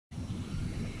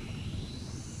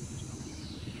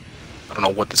I don't know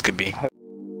what this could be.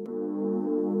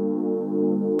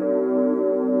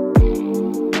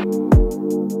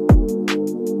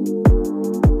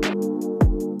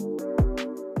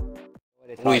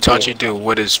 What did Itachi do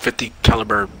with his 50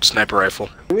 caliber sniper rifle?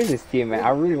 Who is this team, man? I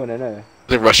really want to know.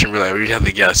 The Russian roulette. We have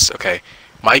to guess. Okay,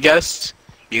 my guess,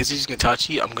 because he's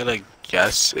Itachi, I'm gonna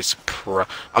guess it's I'm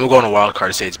gonna go on a wild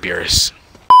card to say it's Beerus.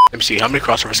 Let me see, how many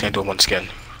crossovers can I do in one skin?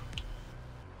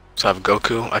 So I have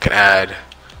Goku. I can add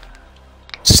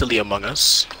Silly Among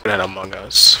Us. I can add Among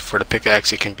Us. For the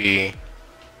pickaxe, it can be.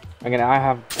 I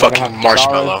have fucking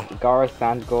Marshmallow. Gara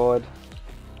Sandgord.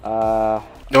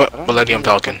 You know what? Millennium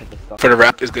Falcon. For the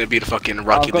rap, it's gonna be the fucking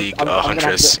Rocket League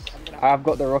Huntress. I've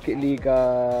got the Rocket League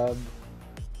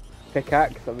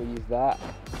pickaxe. I'm gonna use that.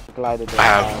 Glider.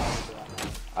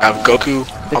 I have Goku,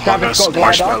 Among Us,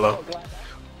 Marshmallow.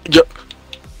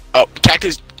 Oh,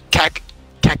 Cactus Jack.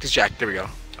 There we go.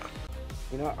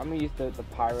 You know what? I'm gonna use the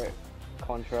pirate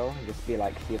control and just be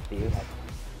like Sea of Thieves.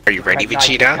 Are you ready,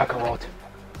 Vegeta?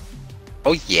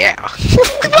 Oh yeah.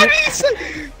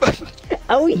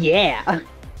 Oh yeah.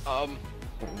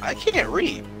 I can't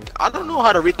read. I don't know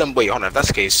how to read them. Wait, hold on. If that's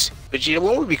the case, Vegeta,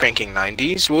 when would we be cranking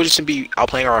 90s? We'll just be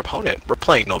outplaying our opponent. We're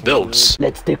playing no builds.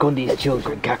 Let's take on these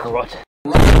children, Kakarot.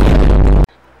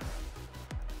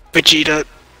 Vegeta,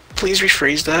 please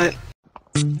rephrase that.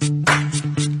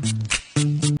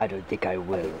 I don't think I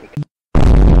will.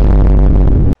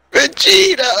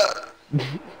 Vegeta!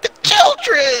 The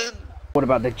children! What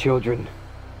about the children?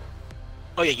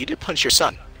 Oh yeah, you did punch your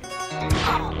son.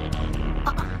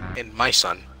 And my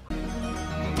son.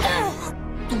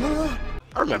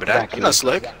 I remember that. Exactly. You're not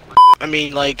slick. I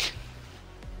mean, like...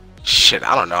 Shit,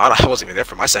 I don't know. I wasn't even there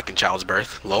for my second child's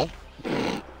birth. Lol.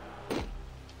 I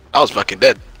was fucking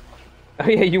dead. Oh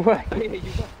yeah, you were.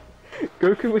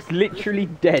 Goku was literally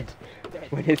dead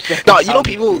when his second No, you know child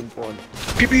was people born.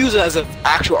 use it as an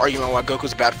actual argument why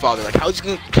Goku's a bad father. Like, how's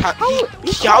he gonna...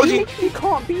 He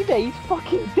can't be there. He's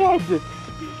fucking dead.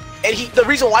 And the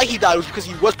reason why he died was because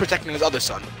he was protecting his other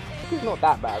son. He's not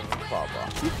that bad of a father.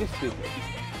 He's just stupid.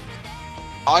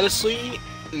 Honestly,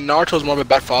 Naruto's more of a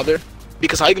bad father.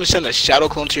 Because how are you gonna send a shadow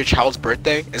clone to your child's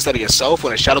birthday instead of yourself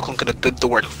when a shadow clone could have did the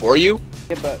work for you?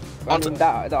 Yeah, but I mean,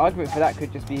 the argument for that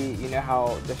could just be, you know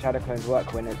how the shadow clones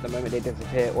work when at the moment they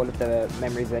disappear, all of the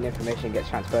memories and information gets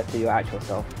transferred to your actual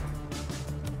self.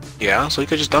 Yeah, so he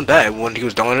could just done that. When he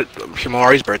was done with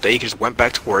Himawari's birthday, he just went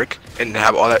back to work and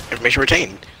have all that information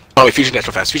retained. Oh wait, fusion dance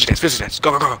real fast. Fusion dance.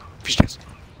 Go. Fusion dance.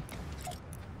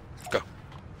 Go.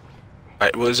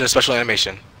 Alright, what is a special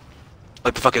animation?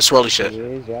 Like the fucking swirly shit.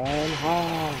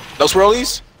 No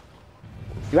swirlies?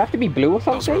 You have to be blue or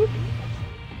something?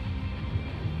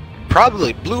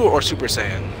 Probably blue or Super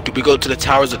Saiyan. Do we go to the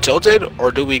Towers of Tilted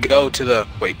or do we go to the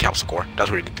Capsule Core?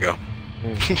 That's where we need to go.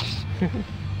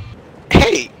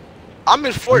 Hey, I'm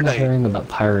in Fortnite. I'm hearing about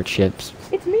pirate ships.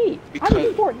 It's me. I'm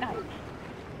in Fortnite.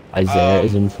 Isaiah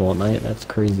is in Fortnite. That's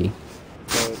crazy.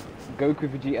 So, Goku,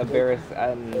 Vegeta, Beerus,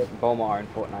 and Bulma are in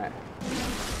Fortnite.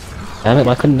 Damn it!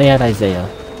 Why couldn't they add Isaiah?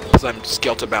 Because I'm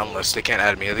Skelter boundless. They can't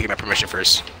add me. They have to get my permission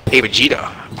first. Hey Vegeta,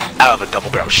 I have a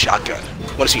double barrel shotgun.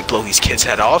 Want to see me blow these kids'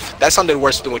 head off? That sounded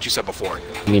worse than what you said before.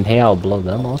 I mean, hey, I'll blow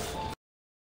them off.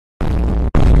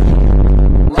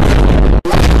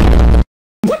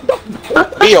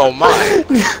 Me oh my.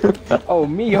 Oh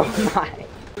me oh my.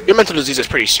 Your mental disease is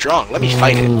pretty strong. Let me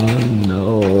fight it.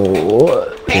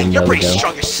 No. Hey, you're pretty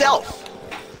strong yourself.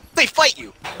 They fight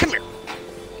you. Come here.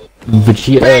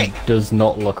 Vegeta does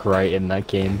not look right in that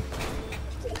game.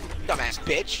 Dumbass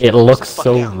bitch. It looks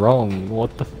so wrong.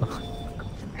 What the fuck?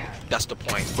 That's the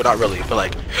point. But not really. But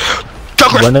like.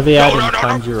 When are they adding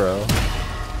Tanjiro?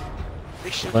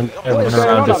 When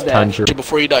around this Tanjiro?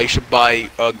 Before you die, you should buy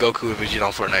Goku and Vegeta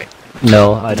on Fortnite.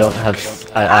 No, I don't have.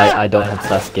 I don't have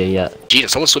Sasuke yet.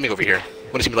 Jesus, someone's swimming over here.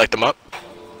 Wanna see me light them up?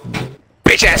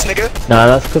 Bitch ass nigga. Nah,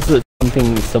 that's because it's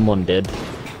something someone did.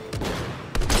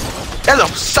 Hello,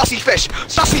 sussy fish!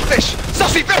 Sussy fish!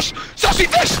 Sussy fish! Sussy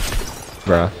fish!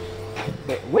 Bruh.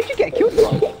 Wait, where'd you get killed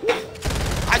from?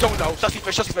 I don't know. Sussy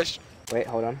fish, sussy fish. Wait,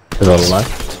 hold on. To the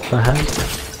left,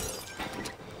 perhaps?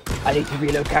 I need to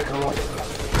reload Kakarot.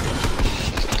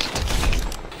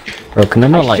 Bro, can I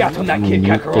not like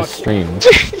mute this stream?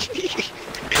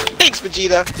 Thanks,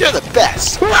 Vegeta. You're the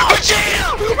best.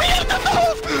 Vegeta! We have to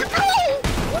move!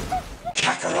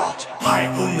 Kakarot, my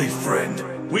only friend.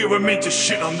 We were meant to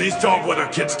shit on these dog-water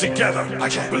kids together. I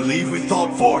can't believe we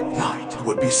thought Fortnite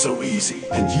would be so easy.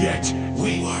 And yet,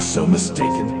 we were so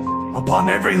mistaken. Upon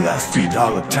every last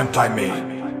futile attempt I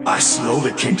made, I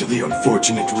slowly came to the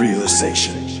unfortunate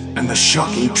realization and the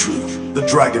shocking truth The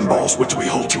Dragon Balls which we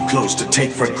hold too close to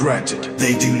take for granted.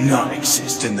 They do not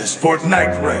exist in this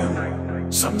Fortnite realm.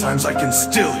 Sometimes I can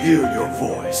still hear your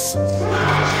voice.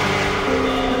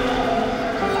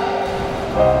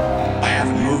 I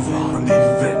haven't moved on from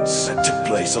the events that took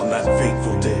place on that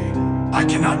fateful day. I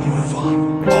cannot move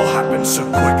on. All happened so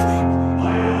quickly.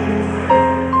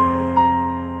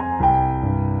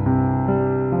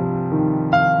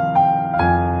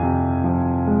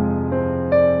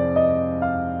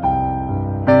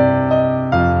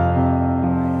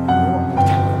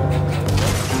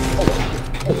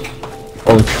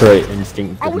 Ultra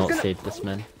instinct did not save this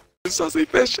man. Sussy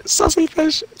fish, sussy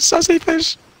fish, sussy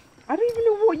fish. I don't even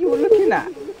know what you were looking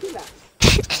at.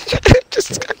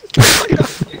 Just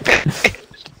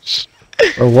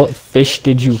Or what fish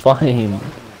did you find?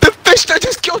 the fish that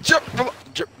just killed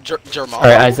Jermamo.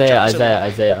 Alright,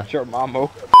 Izaiah. Jermamo.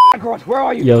 Oh God, where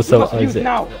are you? Yo, so You must use Isaiah.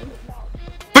 now.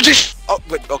 But just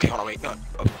wait, okay, hold on, wait, no,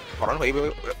 hold on,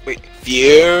 wait.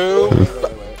 View.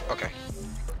 Okay.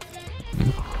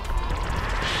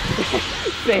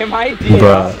 Same idea.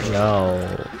 Bruh, no.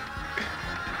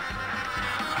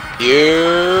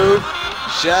 You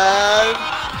shall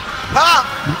ha!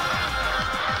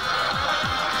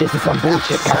 This is some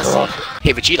bullshit, Kakarot.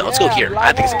 Hey Vegeta, let's go here.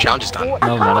 I think some challenge is done.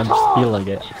 No man, I'm just feeling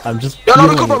it. I'm just No, feeling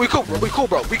we cool, bro. it. We cool,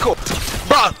 bro.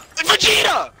 Bruh,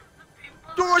 Vegeta!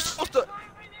 You're supposed to.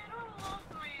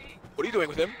 What are you doing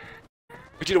with him?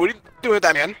 Vegeta, what are you doing with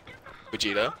that man?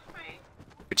 Vegeta,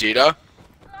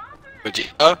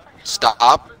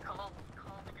 stop.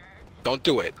 Don't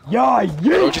do it. Yeah, I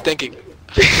know what you're thinking.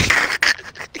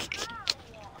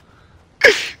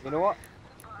 You know what?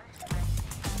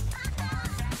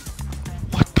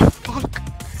 What the fuck?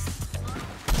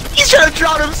 He's trying to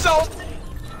drown himself!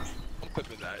 I'm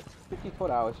clipping that. If you thought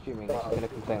I was streaming, she's gonna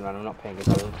complain when I'm not paying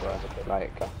attention to her.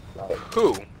 Like,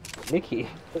 Who? Nikki.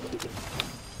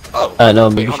 Oh. No,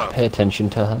 wait, maybe you hold should on. pay attention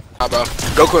to her. Bro.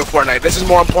 Goku in Fortnite. This is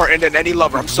more important than any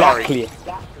lover. I'm sorry. Exactly.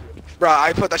 Bruh,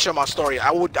 I put that shit on my story.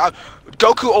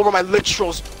 Goku over my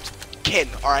literal kin,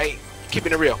 alright?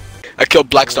 Keeping it real. I killed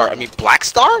Black Star. I mean, Black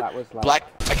Star? That was like...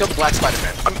 I killed the Black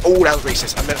Spider-Man. Oh, that was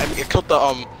racist. I killed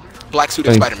the, Black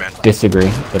Suited Spider-Man. Disagree,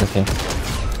 but okay.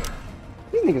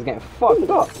 These niggas getting fucked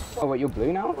up. Oh, wait, you're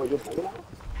blue now?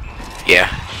 Yeah.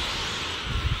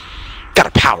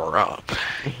 Gotta power up.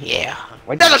 Yeah.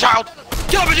 There's a child!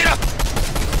 Kill him, Vegeta!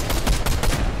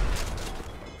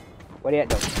 What are you at,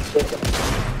 though?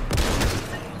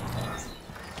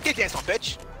 Get dance on,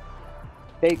 bitch!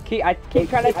 I keep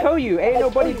trying to tell you, ain't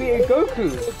nobody beating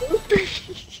Goku.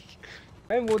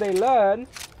 When will they learn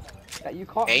that you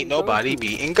can't Ain't beat nobody Goku?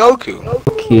 beating Goku.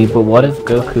 Okay, but what if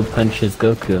Goku punches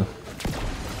Goku?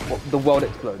 The world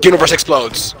explodes. Universe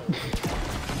explodes.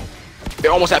 It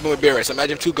almost happened with Beerus.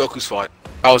 Imagine two Gokus fought.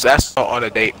 I was asked out on a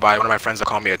date by one of my friends that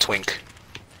called me a twink.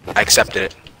 I accepted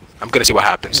it. I'm gonna see what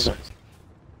happens.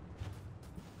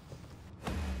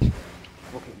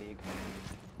 Rocket League.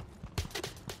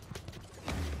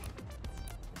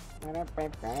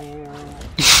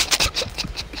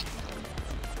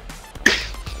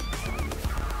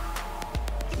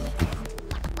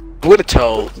 I'm gonna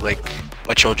tell, like,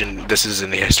 my children this is in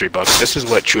the history book. This is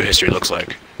what true history looks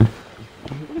like.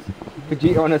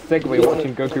 Vegeta on a Segway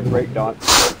watching Goku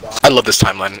breakdance. I love this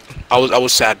timeline. I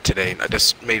was sad today. I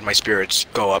just made my spirits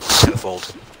go up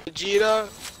tenfold. Vegeta,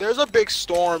 there's a big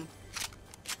storm.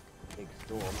 Big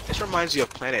storm. This reminds me of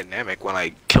Planet Namek when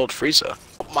I killed Frieza.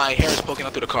 My hair is poking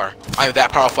out through the car. I'm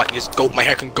that powerful. I can just go. My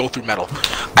hair can go through metal.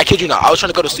 I kid you not. I was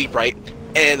trying to go to sleep, right?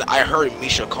 And I heard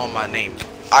Misha call my name.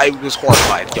 I was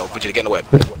horrified. Yo, Vegeta, get in the whip.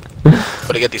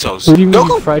 But I get these hoes. What do you mean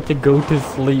Goku! you tried to go to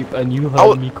sleep and you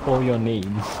heard me call your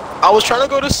name? I was trying to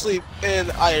go to sleep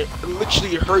and I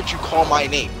literally heard you call my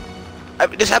name.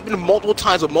 This happened multiple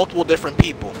times with multiple different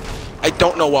people. I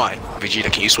don't know why. Vegeta,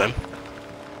 can you swim?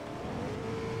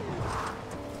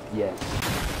 Yes.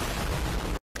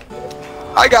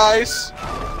 Hi guys!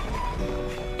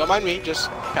 Don't mind me, just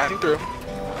passing through.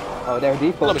 Oh, their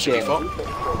Hello, default Mr. skin.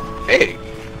 Default. Hey!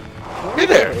 Hey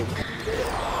there!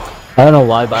 I don't know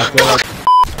why, but I feel like...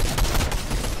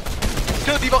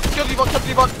 Kill the default! Kill the default! Kill the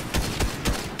default!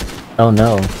 Oh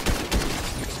no.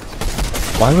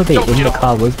 Why were they Go, in the Vegeta.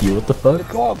 car with you? What the fuck?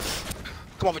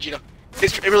 Come on, Vegeta.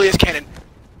 It really is canon.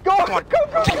 Go! Come on,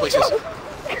 I'm taking places.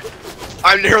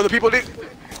 I'm the hero of the people, dude.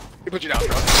 You put you down,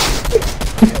 bro.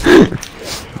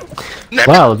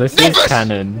 Wow, this is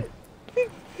canon.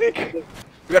 We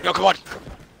gotta go, come on.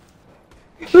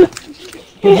 Get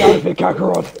out of it,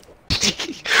 Kakarot!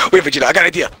 Wait, Vegeta, I got an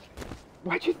idea.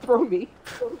 Why'd you throw me?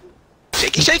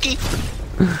 Shaky, shaky.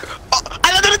 Oh,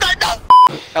 I don't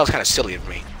know. That was kind of silly of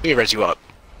me. Let me res you up.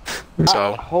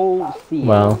 So whole scene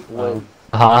Well, was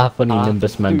half funny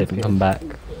Nimbus man didn't come back.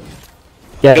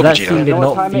 Yeah, Yo, that Vegeta. scene did You know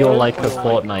what not time feel it is? like a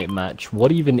Fortnite match.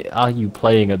 What even are you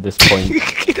playing at this point?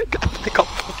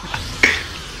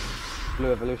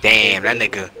 Blue Evolution. Damn, that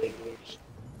nigga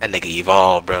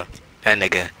evolved, bro. That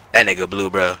nigga blue,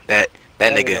 bro. That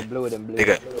nigga, bluer than blue.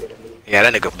 yeah,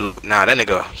 that nigga blue. Nah, that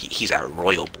nigga, he's at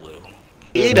royal blue.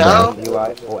 You know. know,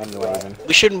 UI or anyway even.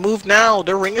 we should move now.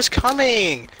 The ring is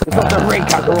coming. It's not the ring,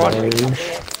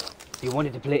 Kakarot. You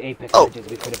wanted to play Apex Legends,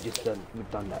 we could have just done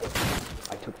that.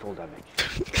 I took full damage.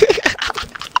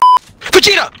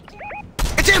 Vegeta!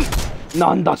 It's him!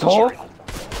 None at all.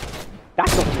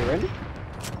 That's not Jiren.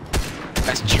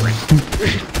 That's Jiren.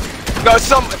 No,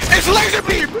 it's laser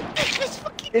beam!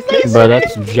 It's laser Bro,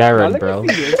 that's Jared, bro.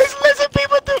 It's laser beam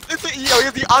with the, yo, he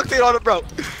has the octane on it, bro.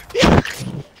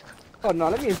 Oh no,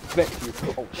 let me inspect you.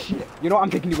 Oh shit. You know what, I'm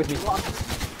taking you with me.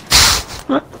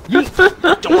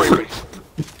 Don't worry,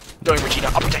 don't worry,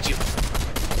 Vegeta, I'll protect you.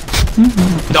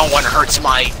 No one hurts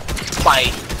my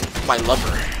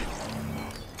lover.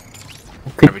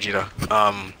 Okay, Vegeta,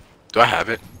 do I have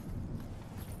it?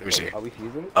 Let me see. Are we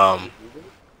fusing?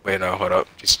 Wait, no, hold up.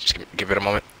 Just give it a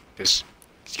moment. Just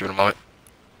give it a moment.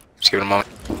 Just give it a moment.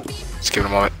 Just give it a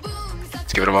moment.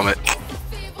 Just give it a moment.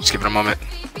 Just give it a moment.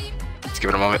 Just give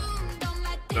it a moment.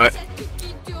 What?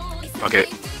 Okay.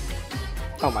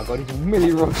 Oh my god, he's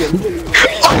really rocking.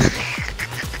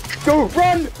 Go,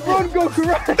 run, Goku,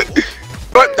 run!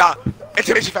 But nah,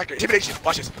 intimidation factor, intimidation.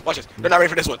 Watch this, watch this. They're not ready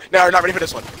for this one. They're not ready for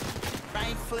this one.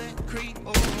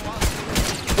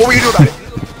 What will you do about it?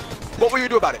 What will you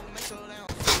do about it?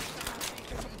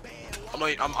 I'm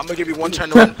gonna give you one turn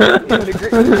to run.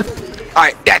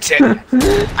 Alright, that's it.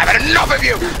 I've had enough of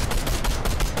you!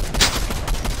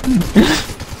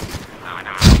 Nah,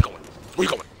 where you going? Where you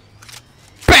going?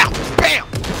 Bam! Bam!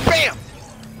 Bam!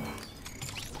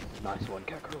 Nice one,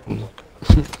 Kakarot.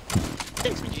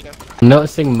 Thanks, Vegeta. I'm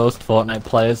noticing most Fortnite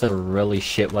players are really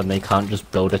shit when they can't just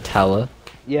build a tower.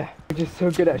 Yeah, we're just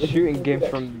so good at shooting games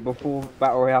from before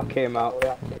Battle Royale came out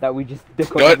that we just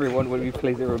dick on everyone when we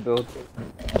play zero build.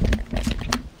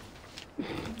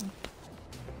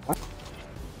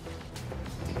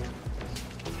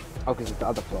 Oh, because it's the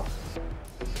other floor.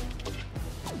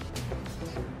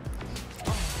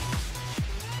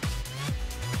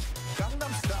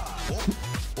 Gangnam Style.